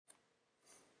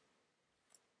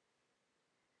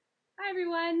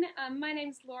everyone, my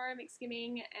name's Laura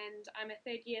McSkimming and I'm a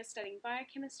third year studying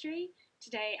biochemistry.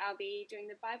 Today I'll be doing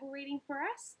the Bible reading for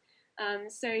us.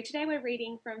 So today we're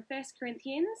reading from 1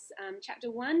 Corinthians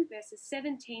chapter 1 verses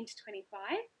 17 to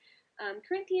 25.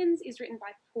 Corinthians is written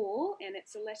by Paul and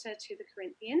it's a letter to the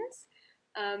Corinthians.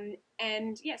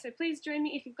 So please join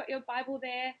me if you've got your Bible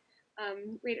there.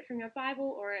 Read it from your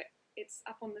Bible or it's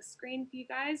up on the screen for you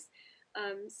guys.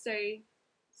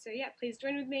 Please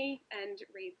join with me and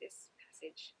read this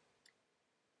passage.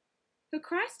 For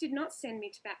Christ did not send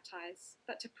me to baptize,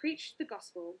 but to preach the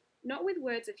gospel, not with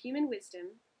words of human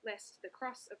wisdom, lest the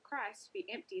cross of Christ be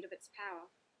emptied of its power.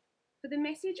 For the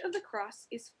message of the cross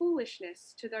is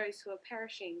foolishness to those who are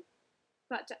perishing,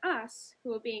 but to us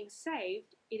who are being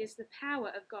saved, it is the power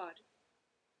of God.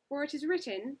 For it is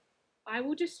written, I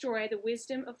will destroy the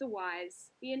wisdom of the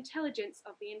wise, the intelligence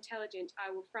of the intelligent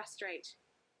I will frustrate.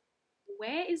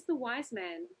 Where is the wise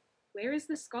man? Where is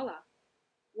the scholar?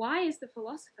 Where is the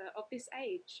philosopher of this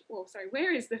age?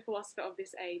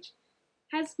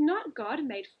 Has not God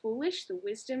made foolish the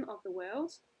wisdom of the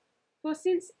world? For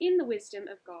since in the wisdom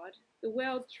of God, the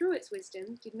world through its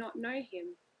wisdom did not know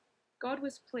him, God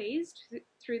was pleased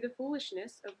through the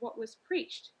foolishness of what was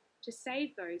preached to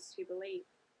save those who believe.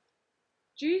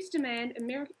 Jews demand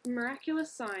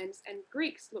miraculous signs and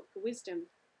Greeks look for wisdom.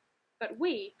 But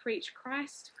we preach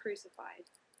Christ crucified,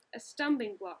 a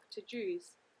stumbling block to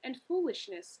Jews and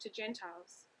foolishness to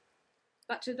Gentiles.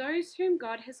 But to those whom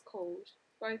God has called,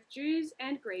 both Jews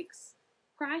and Greeks,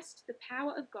 Christ the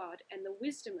power of God and the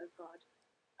wisdom of God.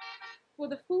 For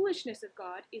the foolishness of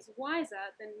God is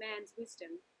wiser than man's wisdom,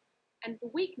 and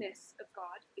the weakness of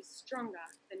God is stronger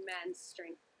than man's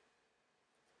strength.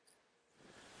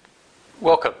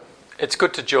 Welcome. It's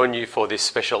good to join you for this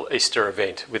special Easter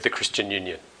event with the Christian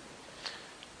Union.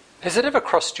 Has it ever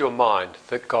crossed your mind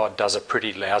that God does a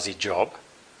pretty lousy job?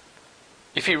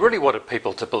 If he really wanted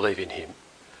people to believe in him,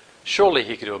 surely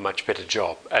he could do a much better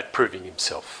job at proving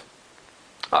himself.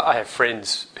 I have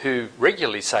friends who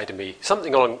regularly say to me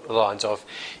something along the lines of,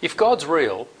 if God's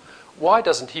real, why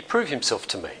doesn't he prove himself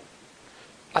to me?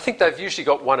 I think they've usually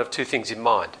got one of two things in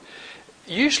mind.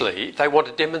 Usually they want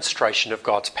a demonstration of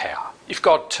God's power. If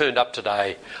God turned up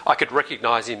today, I could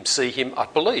recognise him, see him,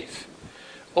 I'd believe.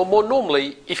 Or more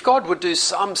normally, if God would do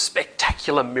some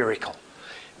spectacular miracle,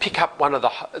 pick up one of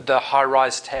the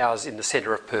high-rise towers in the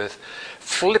centre of Perth,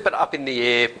 flip it up in the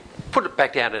air, put it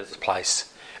back down in its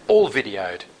place, all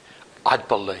videoed, I'd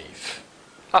believe.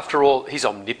 After all, he's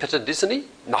omnipotent, isn't he?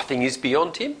 Nothing is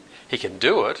beyond him. He can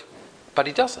do it, but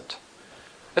he doesn't.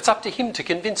 It's up to him to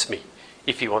convince me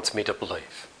if he wants me to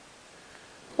believe.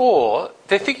 Or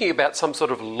they're thinking about some sort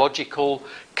of logical,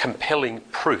 compelling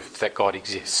proof that God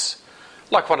exists.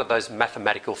 Like one of those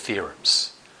mathematical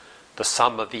theorems. The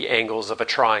sum of the angles of a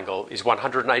triangle is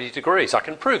 180 degrees. I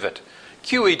can prove it.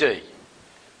 QED.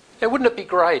 Now, wouldn't it be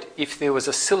great if there was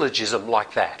a syllogism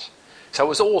like that? So it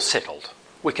was all settled.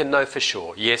 We can know for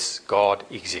sure, yes, God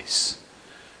exists.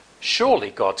 Surely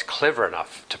God's clever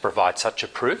enough to provide such a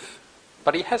proof,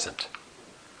 but he hasn't.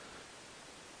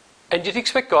 And you'd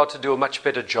expect God to do a much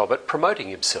better job at promoting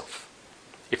himself.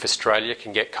 If Australia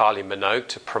can get Kylie Minogue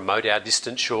to promote our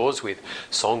distant shores with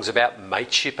songs about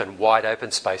mateship and wide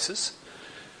open spaces,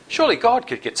 surely God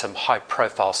could get some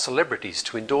high-profile celebrities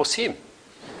to endorse him.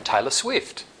 Taylor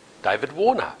Swift, David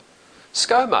Warner,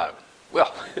 ScoMo.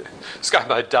 Well,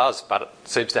 ScoMo does, but it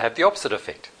seems to have the opposite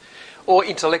effect. Or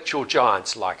intellectual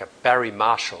giants like a Barry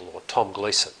Marshall or Tom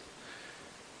Gleeson.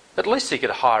 At least he could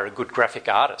hire a good graphic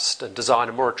artist and design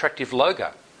a more attractive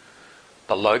logo.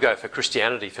 The logo for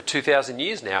Christianity for 2,000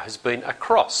 years now has been a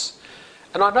cross.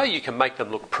 And I know you can make them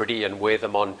look pretty and wear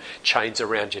them on chains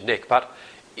around your neck, but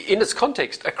in its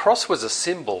context, a cross was a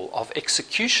symbol of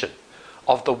execution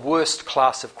of the worst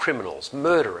class of criminals,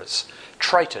 murderers,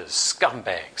 traitors,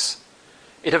 scumbags.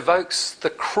 It evokes the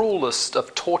cruelest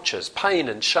of tortures, pain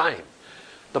and shame.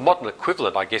 The modern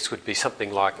equivalent, I guess, would be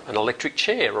something like an electric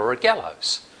chair or a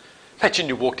gallows. Imagine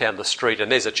you walk down the street and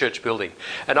there's a church building,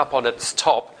 and up on its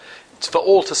top, for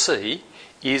all to see,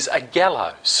 is a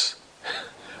gallows.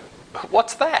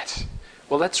 What's that?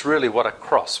 Well, that's really what a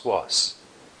cross was.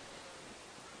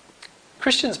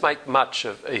 Christians make much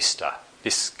of Easter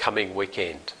this coming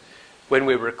weekend, when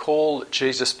we recall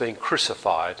Jesus being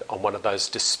crucified on one of those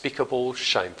despicable,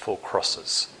 shameful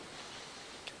crosses.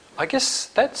 I guess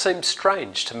that seems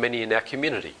strange to many in our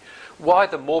community. Why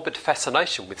the morbid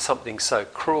fascination with something so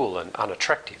cruel and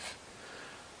unattractive?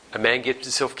 A man gets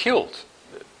himself killed.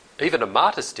 Even a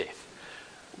martyr's death.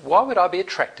 Why would I be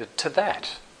attracted to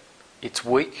that? It's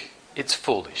weak, it's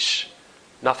foolish.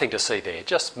 Nothing to see there,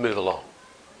 just move along.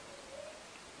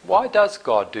 Why does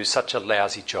God do such a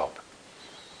lousy job?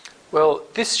 Well,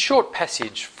 this short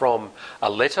passage from a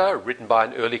letter written by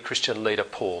an early Christian leader,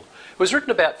 Paul, was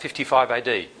written about 55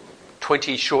 AD,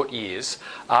 20 short years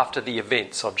after the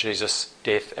events of Jesus'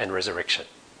 death and resurrection.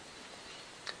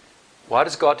 Why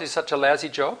does God do such a lousy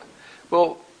job?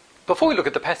 Well, before we look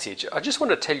at the passage, I just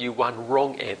want to tell you one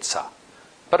wrong answer,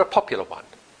 but a popular one.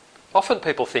 Often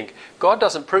people think God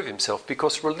doesn't prove himself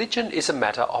because religion is a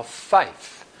matter of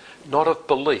faith, not of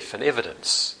belief and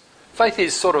evidence. Faith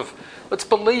is it's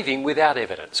believing without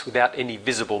evidence, without any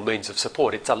visible means of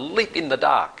support. It's a leap in the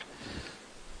dark.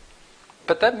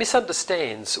 But that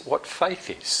misunderstands what faith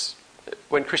is.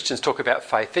 When Christians talk about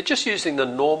faith, they're just using the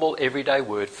normal everyday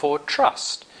word for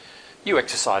trust. You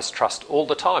exercise trust all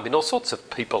the time in all sorts of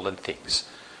people and things,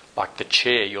 like the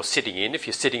chair you're sitting in if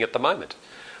you're sitting at the moment.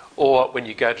 Or when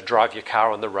you go to drive your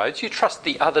car on the roads, you trust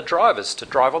the other drivers to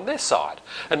drive on their side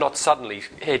and not suddenly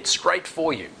head straight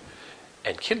for you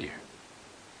and kill you.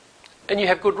 And you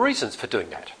have good reasons for doing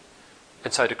that.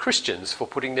 And so do Christians for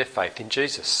putting their faith in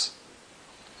Jesus.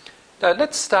 Now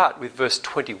let's start with verse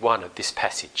 21 of this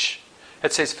passage.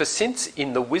 It says, "For since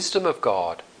in the wisdom of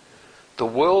God, the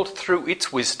world through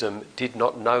its wisdom did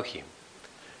not know him,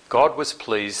 God was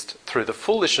pleased through the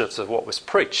foolishness of what was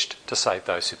preached to save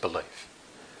those who believe."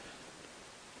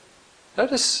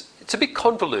 Notice it's a bit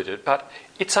convoluted, but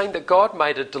it's saying that God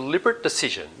made a deliberate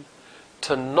decision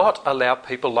to not allow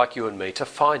people like you and me to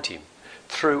find him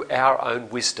through our own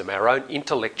wisdom, our own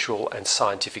intellectual and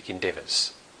scientific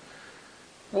endeavours.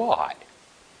 Why?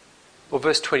 Well,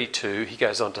 verse 22, he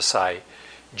goes on to say,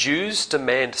 "Jews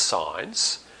demand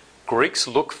signs, Greeks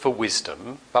look for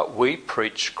wisdom, but we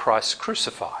preach Christ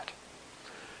crucified."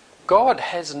 God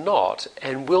has not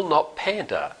and will not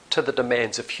pander to the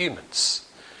demands of humans.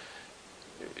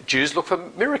 Jews look for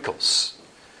miracles,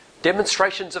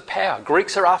 demonstrations of power.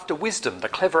 Greeks are after wisdom, the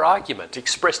clever argument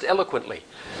expressed eloquently.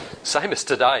 Same as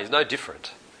today, is no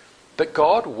different. But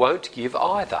God won't give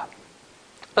either.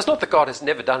 It's not that God has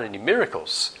never done any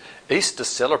miracles. Easter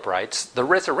celebrates the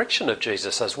resurrection of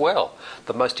Jesus as well,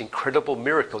 the most incredible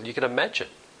miracle you can imagine.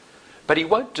 But he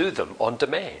won't do them on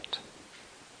demand.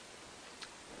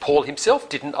 Paul himself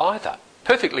didn't either.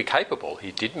 Perfectly capable,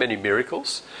 he did many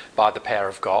miracles by the power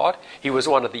of God. He was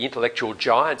one of the intellectual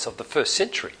giants of the first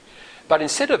century. But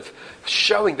instead of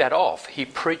showing that off, he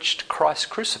preached Christ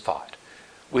crucified,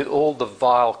 with all the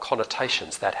vile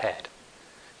connotations that had.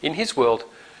 In his world,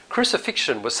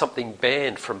 crucifixion was something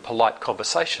banned from polite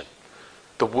conversation.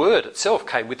 The word itself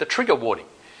came with a trigger warning.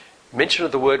 Mention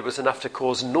of the word was enough to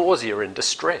cause nausea and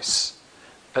distress.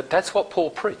 But that's what Paul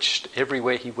preached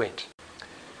everywhere he went.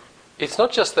 It's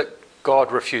not just that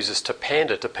God refuses to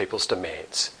pander to people's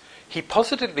demands. He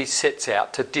positively sets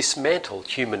out to dismantle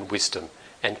human wisdom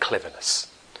and cleverness.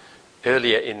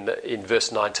 Earlier in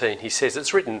verse 19, he says,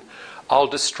 it's written, "I'll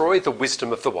destroy the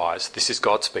wisdom of the wise," this is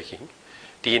God speaking,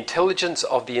 "the intelligence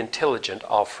of the intelligent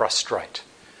I'll frustrate."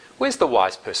 Where's the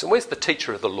wise person? Where's the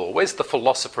teacher of the law? Where's the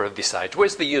philosopher of this age?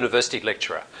 Where's the university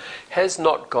lecturer? Has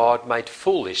not God made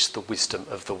foolish the wisdom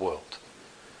of the world?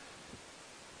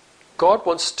 God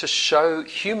wants to show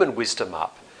human wisdom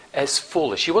up as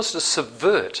foolish. He wants to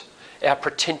subvert our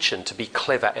pretension to be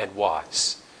clever and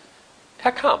wise.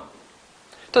 How come?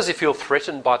 Does he feel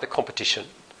threatened by the competition?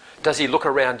 Does he look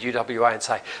around UWA and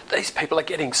say, these people are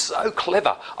getting so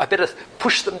clever, I better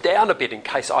push them down a bit in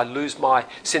case I lose my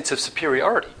sense of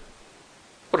superiority?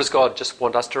 Or does God just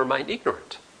want us to remain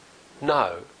ignorant?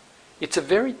 No, it's a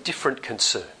very different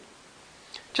concern.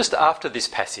 Just after this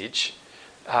passage,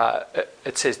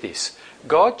 it says this,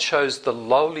 "God chose the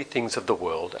lowly things of the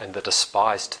world and the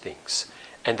despised things,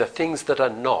 and the things that are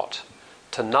not,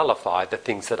 to nullify the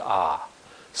things that are,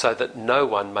 so that no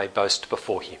one may boast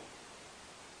before him."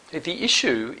 The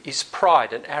issue is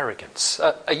pride and arrogance,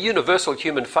 a universal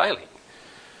human failing.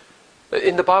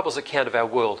 In the Bible's account of our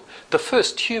world, the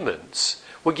first humans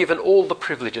were given all the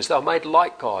privileges. They were made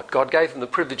like God. God gave them the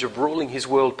privilege of ruling his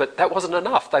world, but that wasn't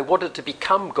enough. They wanted to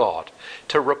become God,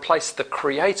 to replace the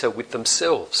Creator with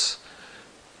themselves,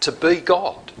 to be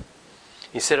God.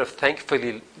 Instead of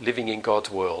thankfully living in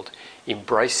God's world,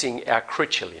 embracing our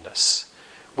creatureliness,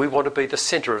 we want to be the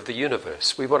centre of the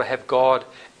universe. We want to have God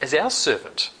as our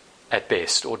servant at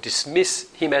best, or dismiss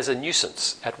him as a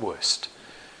nuisance at worst,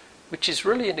 which is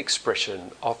really an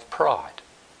expression of pride.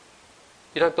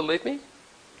 You don't believe me?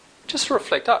 Just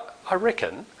reflect. I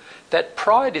reckon that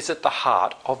pride is at the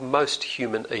heart of most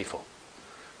human evil.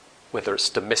 Whether it's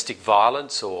domestic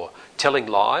violence, or telling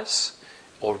lies,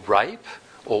 or rape,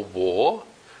 or war,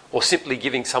 or simply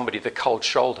giving somebody the cold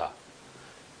shoulder.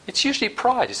 It's usually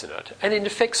pride, isn't it? And it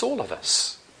affects all of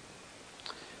us.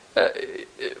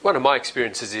 One of my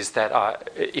experiences is that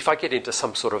if I get into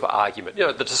some sort of argument,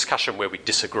 the discussion where we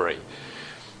disagree,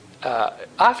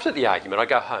 after the argument I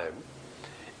go home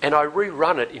and I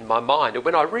rerun it in my mind. And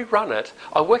when I rerun it,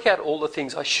 I work out all the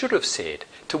things I should have said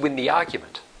to win the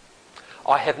argument.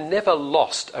 I have never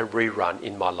lost a rerun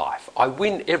in my life. I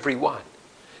win every one.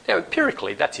 Now,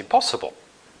 empirically, that's impossible.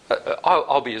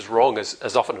 I'll be as wrong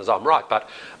as often as I'm right, but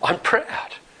I'm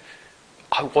proud.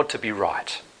 I want to be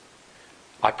right.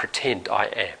 I pretend I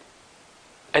am.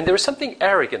 And there is something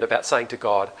arrogant about saying to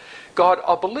God, God,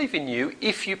 I'll believe in you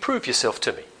if you prove yourself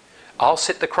to me. I'll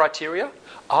set the criteria.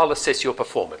 I'll assess your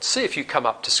performance. See if you come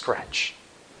up to scratch.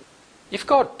 If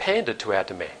God pandered to our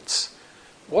demands,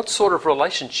 what sort of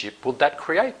relationship would that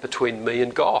create between me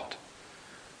and God?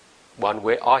 One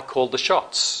where I call the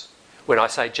shots. When I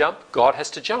say jump, God has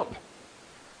to jump.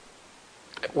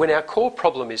 When our core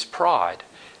problem is pride,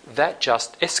 that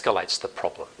just escalates the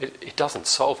problem. It doesn't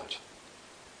solve it.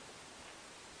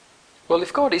 Well,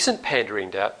 if God isn't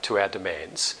pandering to our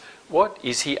demands, what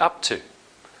is he up to?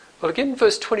 Well, again,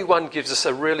 verse 21 gives us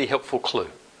a really helpful clue.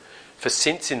 For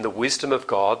since in the wisdom of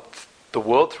God, the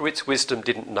world through its wisdom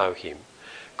didn't know him,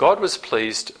 God was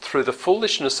pleased through the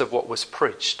foolishness of what was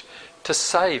preached to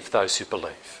save those who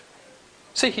believe.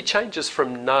 See, he changes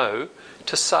from know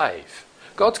to save.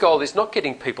 God's goal is not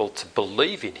getting people to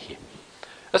believe in him.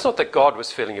 It's not that God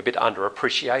was feeling a bit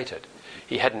underappreciated.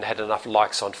 He hadn't had enough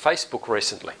likes on Facebook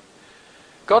recently.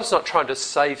 God's not trying to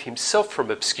save himself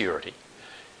from obscurity,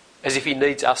 as if he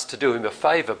needs us to do him a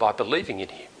favour by believing in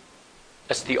him.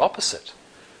 It's the opposite.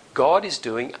 God is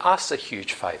doing us a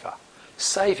huge favour,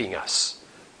 saving us,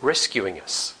 rescuing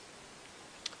us.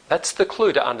 That's the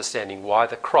clue to understanding why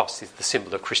the cross is the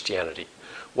symbol of Christianity,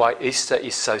 why Easter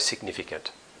is so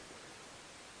significant.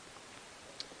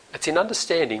 It's in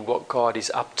understanding what God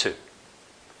is up to.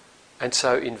 And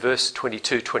so in verse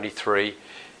 22-23,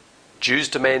 Jews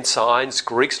demand signs,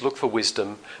 Greeks look for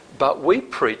wisdom, but we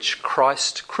preach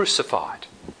Christ crucified.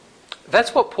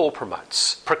 That's what Paul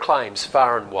promotes, proclaims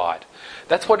far and wide.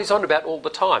 That's what he's on about all the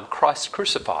time, Christ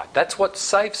crucified. That's what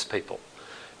saves people.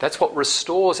 That's what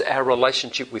restores our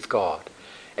relationship with God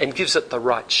and gives it the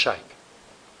right shape.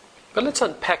 But let's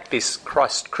unpack this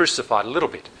Christ crucified a little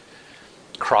bit.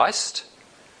 Christ,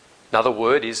 another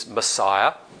word is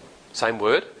Messiah, same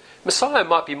word. Messiah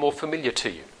might be more familiar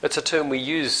to you. It's a term we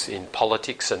use in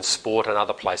politics and sport and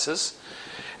other places.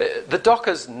 The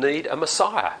Dockers need a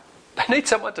Messiah. They need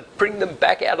someone to bring them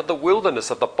back out of the wilderness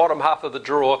of the bottom half of the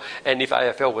draw, and if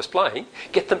AFL was playing,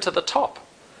 get them to the top.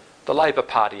 The Labor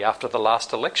Party, after the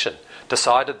last election,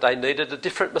 decided they needed a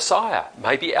different Messiah.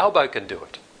 Maybe Albo can do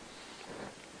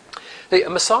it. A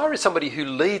Messiah is somebody who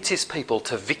leads his people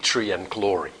to victory and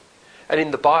glory. And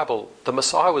in the Bible, the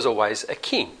Messiah was always a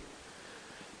king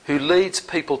who leads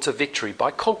people to victory by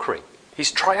conquering.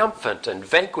 He's triumphant and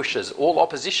vanquishes all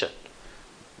opposition.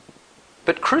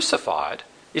 But crucified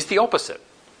is the opposite.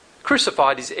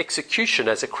 Crucified is execution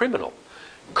as a criminal,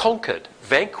 conquered,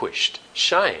 vanquished,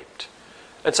 shamed.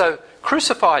 And so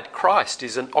crucified Christ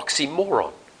is an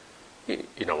oxymoron.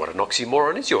 You know what an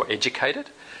oxymoron is, you're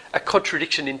educated. A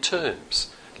contradiction in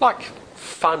terms, like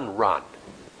fun run,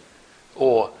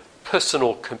 or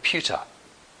personal computer,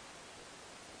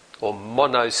 or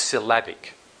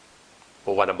monosyllabic,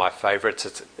 or one of my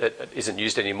favourites, it isn't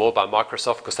used anymore by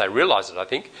Microsoft because they realised it, I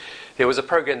think. There was a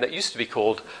program that used to be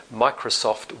called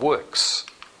Microsoft Works.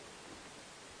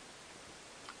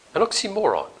 An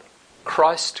oxymoron,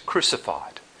 Christ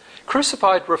crucified.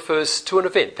 Crucified refers to an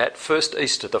event, that first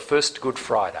Easter, the first Good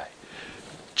Friday.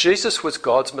 Jesus was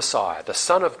God's Messiah, the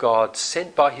Son of God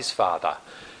sent by his Father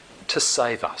to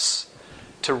save us,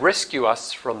 to rescue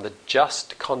us from the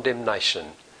just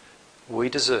condemnation we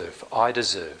deserve, I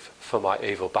deserve, for my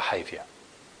evil behaviour.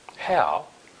 How?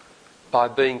 By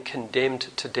being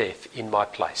condemned to death in my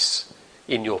place,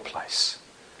 in your place.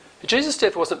 Jesus'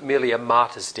 death wasn't merely a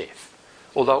martyr's death,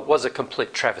 although it was a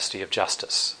complete travesty of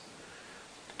justice.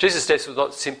 Jesus' death was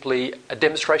not simply a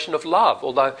demonstration of love,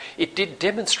 although it did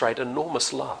demonstrate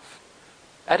enormous love.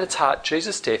 At its heart,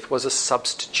 Jesus' death was a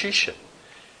substitution.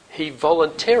 He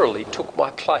voluntarily took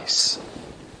my place.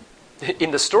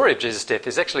 In the story of Jesus' death,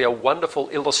 there's actually a wonderful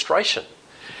illustration.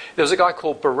 There was a guy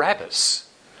called Barabbas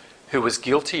who was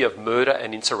guilty of murder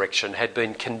and insurrection, had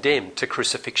been condemned to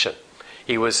crucifixion.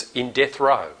 He was in death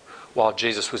row while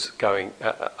Jesus was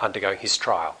undergoing his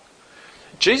trial.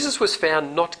 Jesus was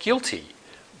found not guilty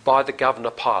by the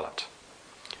governor Pilate.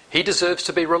 He deserves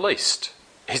to be released.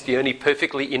 He's the only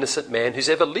perfectly innocent man who's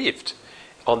ever lived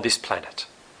on this planet.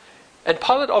 And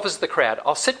Pilate offers the crowd,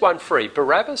 I'll set one free,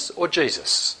 Barabbas or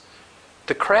Jesus.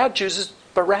 The crowd chooses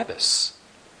Barabbas.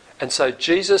 And so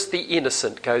Jesus the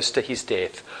innocent goes to his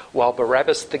death, while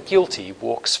Barabbas the guilty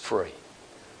walks free.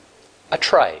 A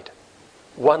trade,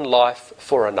 one life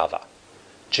for another.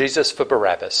 Jesus for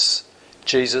Barabbas,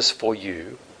 Jesus for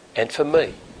you and for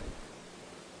me.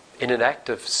 In an act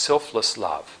of selfless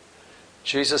love,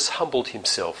 Jesus humbled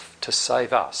himself to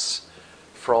save us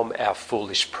from our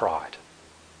foolish pride.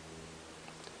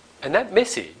 And that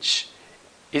message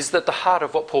is at the heart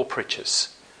of what Paul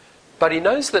preaches. But he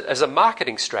knows that as a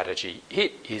marketing strategy,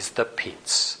 it is the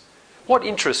pits. What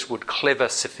interest would clever,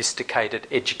 sophisticated,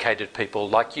 educated people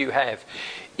like you have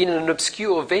in an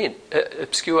obscure event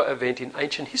in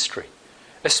ancient history,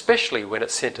 especially when it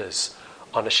centres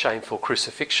on a shameful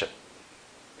crucifixion?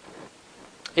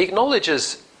 He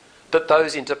acknowledges that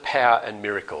those into power and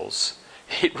miracles,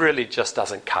 it really just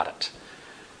doesn't cut it.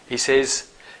 He says,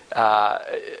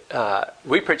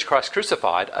 we preach Christ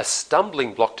crucified, a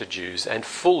stumbling block to Jews and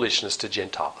foolishness to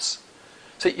Gentiles.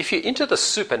 So if you're into the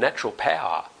supernatural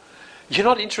power, you're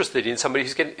not interested in somebody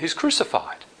who's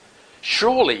crucified.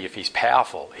 Surely if he's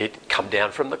powerful, he'd come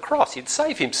down from the cross, he'd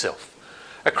save himself.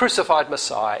 A crucified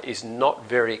Messiah is not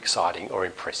very exciting or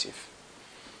impressive.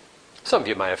 Some of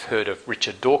you may have heard of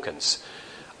Richard Dawkins,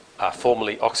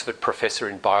 formerly Oxford professor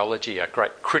in biology, a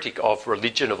great critic of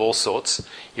religion of all sorts.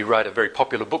 He wrote a very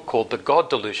popular book called The God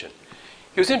Delusion.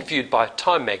 He was interviewed by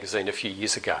Time magazine a few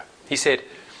years ago. He said,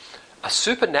 "A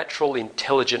supernatural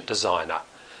intelligent designer,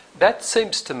 that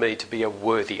seems to me to be a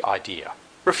worthy idea.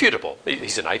 Refutable,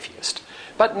 he's an atheist,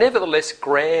 but nevertheless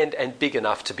grand and big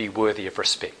enough to be worthy of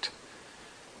respect.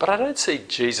 But I don't see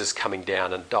Jesus coming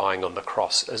down and dying on the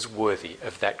cross as worthy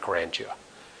of that grandeur.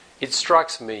 It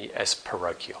strikes me as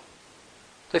parochial."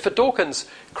 So for Dawkins,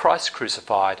 Christ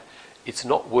crucified, it's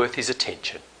not worth his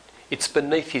attention. It's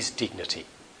beneath his dignity,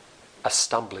 a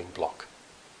stumbling block.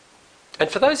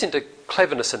 And for those into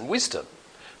cleverness and wisdom,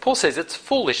 Paul says it's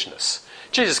foolishness.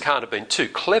 Jesus can't have been too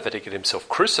clever to get himself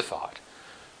crucified,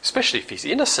 especially if he's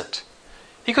innocent.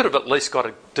 He could have at least got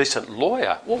a decent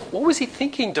lawyer. What was he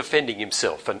thinking defending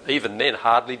himself, and even then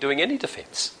hardly doing any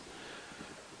defence?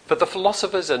 For the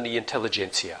philosophers and the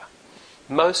intelligentsia,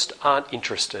 most aren't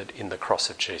interested in the cross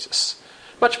of Jesus.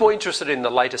 Much more interested in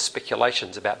the latest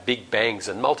speculations about big bangs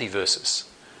and multiverses.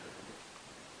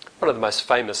 One of the most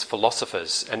famous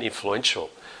philosophers and influential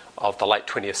of the late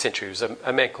 20th century was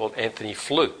a man called Anthony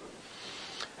Flew,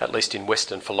 at least in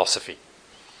Western philosophy.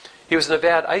 He was an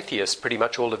avowed atheist pretty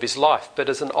much all of his life, but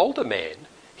as an older man,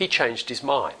 he changed his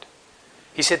mind.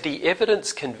 He said the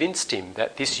evidence convinced him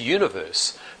that this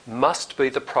universe must be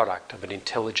the product of an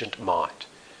intelligent mind.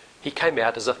 He came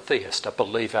out as a theist, a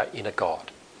believer in a God.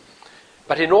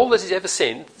 But in all that he's ever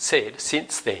said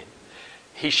since then,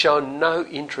 he's shown no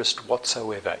interest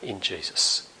whatsoever in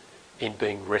Jesus, in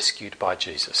being rescued by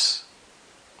Jesus.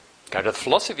 Go to the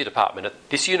philosophy department at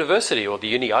this university, or the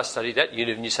uni I studied at,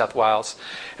 Uni of New South Wales,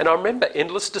 and I remember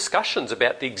endless discussions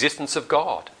about the existence of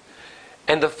God.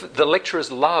 And the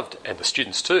lecturers loved, and the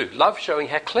students too, loved showing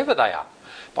how clever they are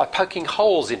by poking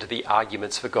holes into the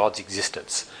arguments for God's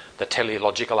existence. The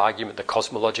teleological argument, the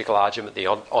cosmological argument, the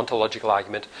ontological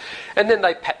argument. And then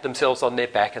they pat themselves on their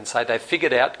back and say they've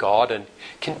figured out God and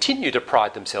continue to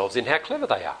pride themselves in how clever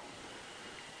they are.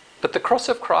 But the cross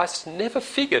of Christ never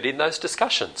figured in those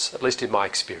discussions, at least in my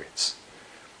experience.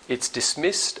 It's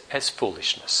dismissed as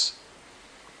foolishness,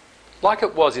 like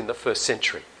it was in the first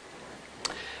century.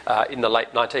 In the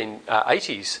late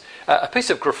 1980s, a piece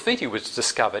of graffiti was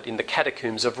discovered in the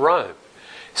catacombs of Rome,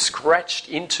 scratched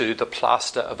into the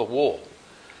plaster of a wall.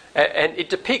 And it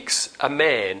depicts a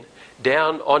man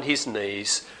down on his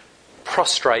knees,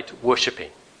 prostrate,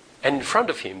 worshipping. And in front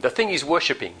of him, the thing he's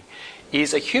worshipping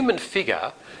is a human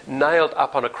figure nailed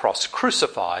up on a cross,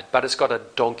 crucified, but it's got a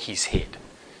donkey's head.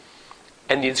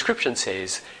 And the inscription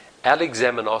says,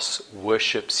 Alexamenos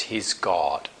worships his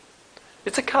God.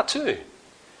 It's a cartoon.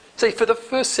 See, for the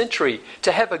first century,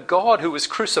 to have a God who was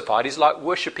crucified is like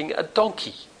worshipping a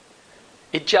donkey.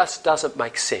 It just doesn't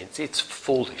make sense. It's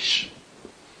foolish.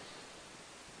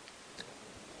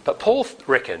 But Paul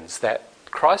reckons that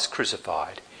Christ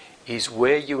crucified is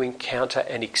where you encounter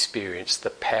and experience the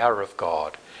power of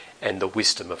God and the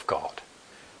wisdom of God.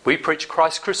 We preach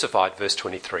Christ crucified, verse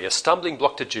 23, a stumbling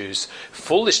block to Jews,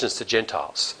 foolishness to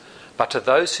Gentiles, but to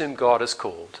those whom God has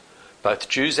called, both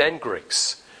Jews and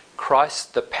Greeks,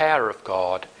 Christ the power of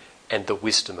God and the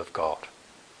wisdom of God.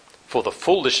 For the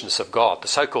foolishness of God, the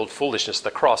so-called foolishness,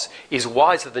 the cross, is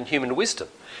wiser than human wisdom,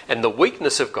 and the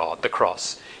weakness of God, the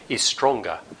cross, is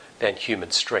stronger than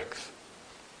human strength.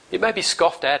 It may be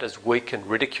scoffed at as weak and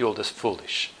ridiculed as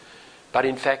foolish, but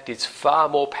in fact it's far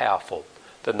more powerful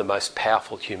than the most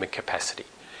powerful human capacity.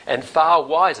 and far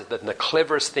wiser than the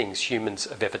cleverest things humans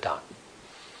have ever done.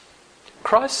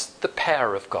 Christ, the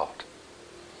power of God.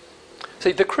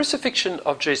 See, the crucifixion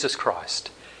of Jesus Christ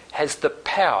has the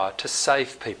power to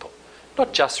save people,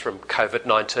 not just from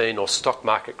COVID-19 or stock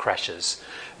market crashes,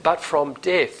 but from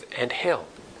death and hell.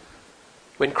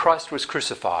 When Christ was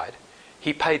crucified,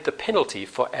 he paid the penalty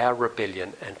for our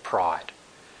rebellion and pride.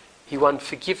 He won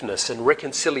forgiveness and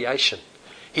reconciliation.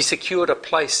 He secured a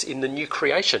place in the new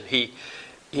creation. He,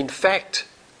 in fact,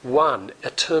 won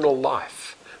eternal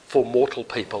life for mortal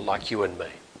people like you and me.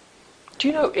 Do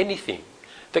you know anything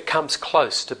that comes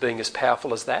close to being as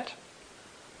powerful as that?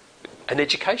 An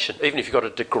education, even if you've got a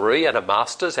degree and a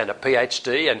master's and a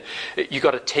PhD and you've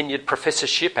got a tenured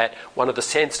professorship at one of the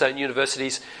sandstone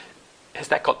universities, has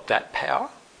that got that power?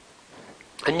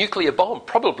 A nuclear bomb,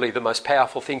 probably the most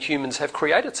powerful thing humans have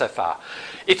created so far.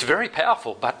 It's very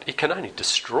powerful, but it can only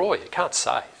destroy, it can't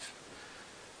save.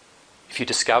 If you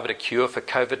discovered a cure for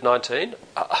COVID-19,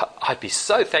 I'd be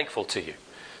so thankful to you,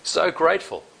 so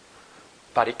grateful.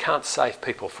 But it can't save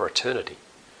people for eternity.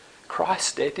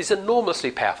 Christ's death is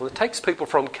enormously powerful. It takes people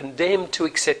from condemned to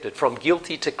accepted, from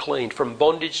guilty to clean, from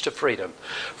bondage to freedom,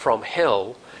 from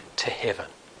hell to heaven.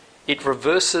 It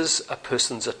reverses a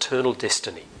person's eternal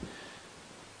destiny.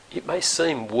 It may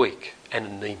seem weak and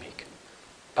anemic,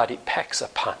 but it packs a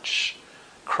punch.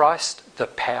 Christ, the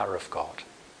power of God.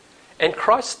 And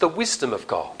Christ, the wisdom of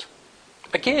God.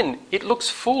 Again, it looks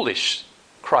foolish,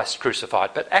 Christ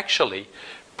crucified, but actually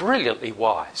brilliantly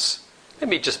wise. Let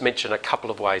me just mention a couple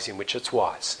of ways in which it's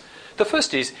wise. The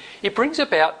first is, it brings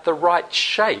about the right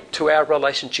shape to our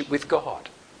relationship with God.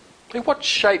 I mean, what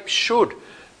shape should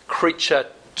creature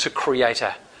to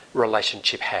creator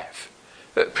relationship have?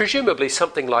 Presumably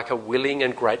something like a willing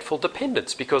and grateful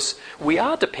dependence, because we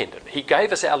are dependent. He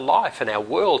gave us our life and our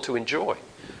world to enjoy.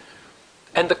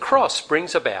 And the cross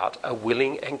brings about a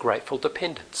willing and grateful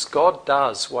dependence. God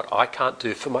does what I can't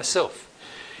do for myself.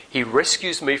 He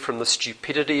rescues me from the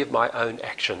stupidity of my own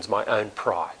actions, my own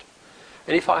pride.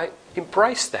 And if I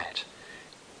embrace that,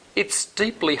 it's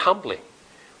deeply humbling,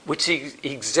 which is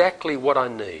exactly what I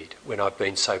need when I've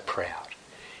been so proud.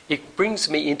 It brings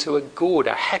me into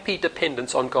a happy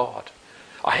dependence on God.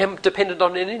 I am dependent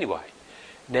on it anyway.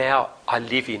 Now I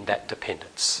live in that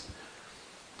dependence.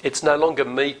 It's no longer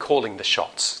me calling the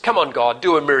shots. Come on, God,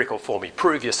 do a miracle for me,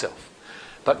 prove yourself.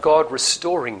 But God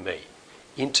restoring me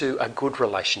into a good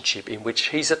relationship in which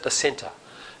he's at the centre,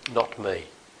 not me.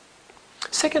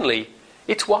 Secondly,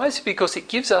 it's wise because it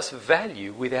gives us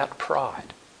value without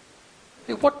pride.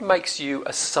 What makes you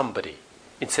a somebody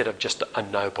instead of just a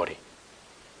nobody?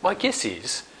 My guess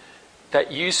is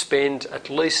that you spend at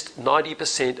least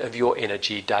 90% of your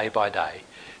energy day by day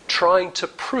trying to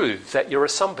prove that you're a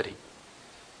somebody.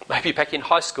 Maybe back in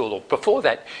high school or before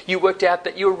that, you worked out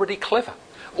that you were really clever,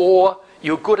 or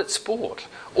you were good at sport,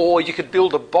 or you could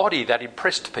build a body that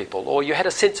impressed people, or you had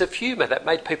a sense of humour that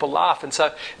made people laugh, and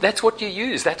so that's what you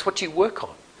use, that's what you work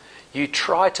on. You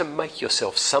try to make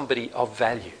yourself somebody of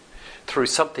value through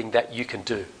something that you can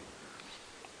do.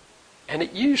 And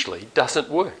it usually doesn't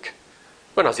work.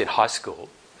 When I was in high school,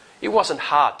 it wasn't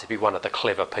hard to be one of the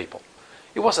clever people.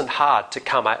 It wasn't hard to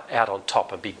come out on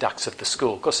top and be dux of the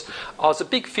school, because I was a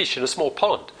big fish in a small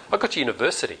pond. I got to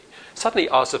university. Suddenly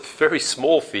I was a very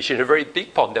small fish in a very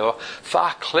big pond. There were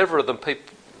far cleverer than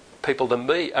people than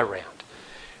me around,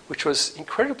 which was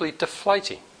incredibly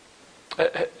deflating.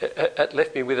 It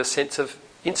left me with a sense of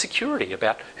insecurity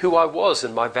about who I was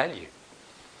and my value.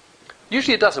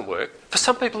 Usually it doesn't work. For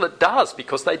some people it does,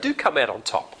 because they do come out on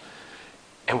top.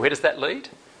 And where does that lead?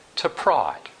 To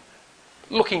pride.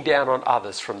 Looking down on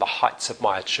others from the heights of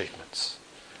my achievements.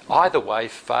 Either way,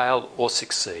 fail or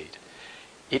succeed.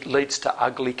 It leads to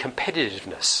ugly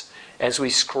competitiveness as we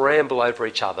scramble over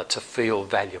each other to feel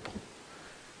valuable.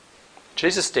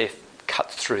 Jesus' death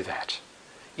cuts through that.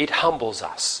 It humbles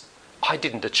us. I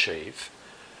didn't achieve.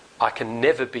 I can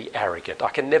never be arrogant. I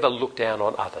can never look down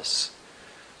on others.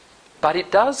 But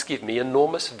it does give me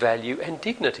enormous value and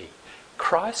dignity.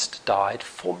 Christ died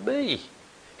for me.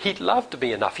 He loved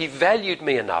me enough. He valued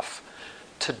me enough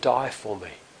to die for me.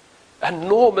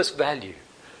 Enormous value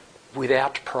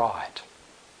without pride.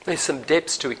 There's some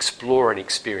depths to explore and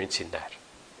experience in that.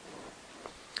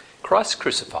 Christ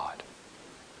crucified.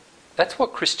 That's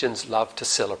what Christians love to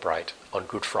celebrate on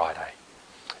Good Friday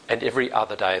and every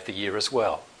other day of the year as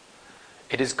well.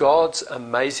 It is God's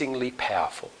amazingly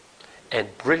powerful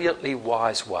and brilliantly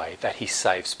wise way that he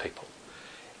saves people.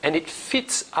 And it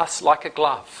fits us like a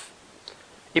glove.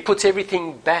 It puts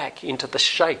everything back into the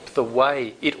shape, the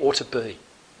way it ought to be.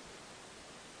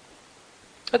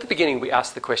 At the beginning we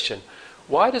asked the question,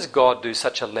 why does God do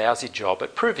such a lousy job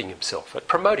at proving himself, at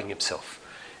promoting himself?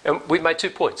 And we've made 2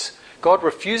 points. God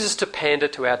refuses to pander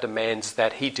to our demands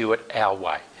that he do it our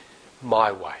way,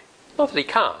 my way. Not that he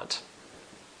can't,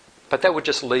 but that would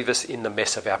just leave us in the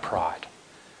mess of our pride.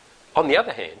 On the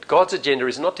other hand, God's agenda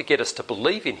is not to get us to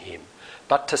believe in him,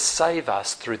 but to save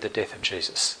us through the death of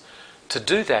Jesus. To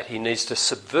do that, he needs to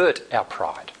subvert our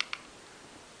pride.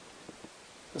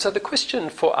 And so the question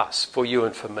for us, for you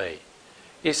and for me,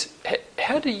 is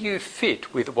how do you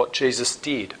fit with what Jesus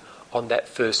did on that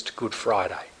first Good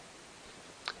Friday?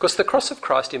 Because the cross of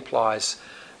Christ implies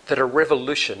that a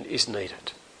revolution is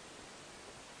needed.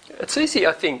 It's easy,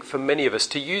 I think, for many of us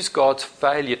to use God's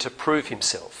failure to prove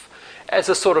himself as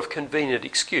a sort of convenient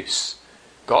excuse.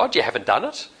 God, you haven't done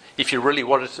it. If you really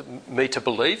wanted me to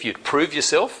believe, you'd prove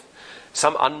yourself,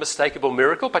 some unmistakable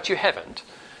miracle, but you haven't.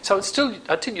 So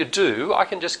until you do, I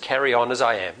can just carry on as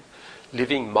I am,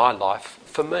 living my life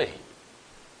for me.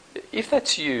 If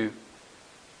that's you,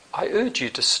 I urge you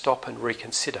to stop and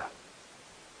reconsider.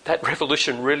 That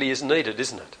revolution really is needed,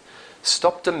 isn't it?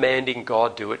 Stop demanding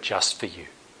God do it just for you.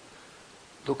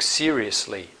 Look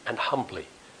seriously and humbly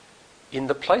in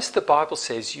the place the Bible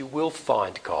says you will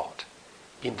find God,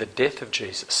 in the death of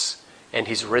Jesus and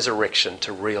his resurrection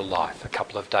to real life a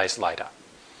couple of days later.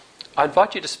 I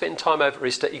invite you to spend time over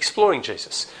Easter exploring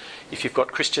Jesus. If you've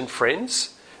got Christian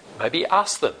friends, maybe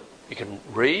ask them. You can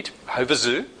read,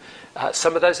 hoverzoo,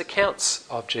 some of those accounts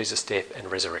of Jesus' death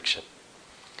and resurrection.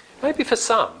 Maybe for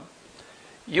some,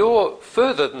 you're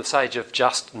further than the stage of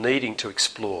just needing to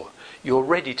explore. You're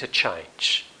ready to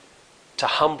change, to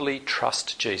humbly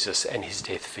trust Jesus and his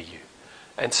death for you,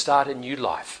 and start a new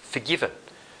life, forgiven,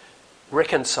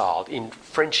 reconciled in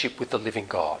friendship with the living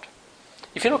God.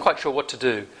 If you're not quite sure what to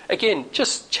do, again,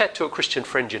 just chat to a Christian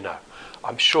friend you know.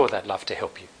 I'm sure they'd love to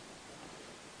help you.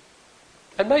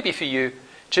 And maybe for you,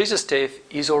 Jesus' death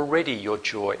is already your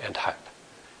joy and hope.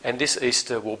 And this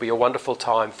Easter will be a wonderful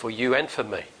time for you and for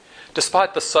me.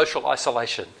 Despite the social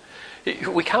isolation,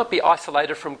 we can't be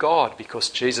isolated from God because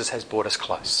Jesus has brought us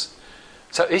close.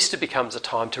 So Easter becomes a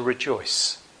time to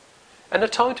rejoice and a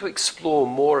time to explore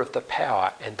more of the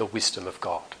power and the wisdom of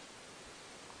God.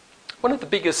 One of the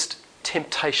biggest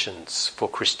temptations for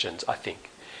Christians, I think,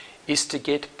 is to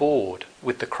get bored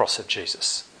with the cross of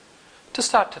Jesus, to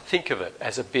start to think of it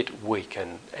as a bit weak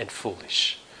and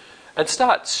foolish, and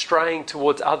start straying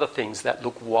towards other things that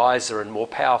look wiser and more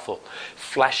powerful,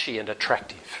 flashy and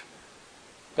attractive,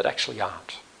 but actually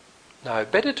aren't. No,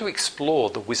 better to explore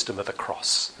the wisdom of the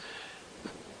cross.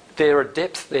 There are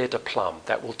depths there to plumb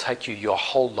that will take you your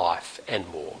whole life and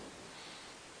more.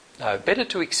 No, better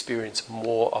to experience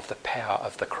more of the power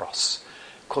of the cross,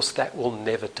 because that will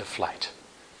never deflate.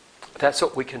 That's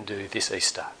what we can do this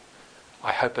Easter.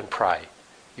 I hope and pray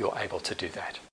you're able to do that.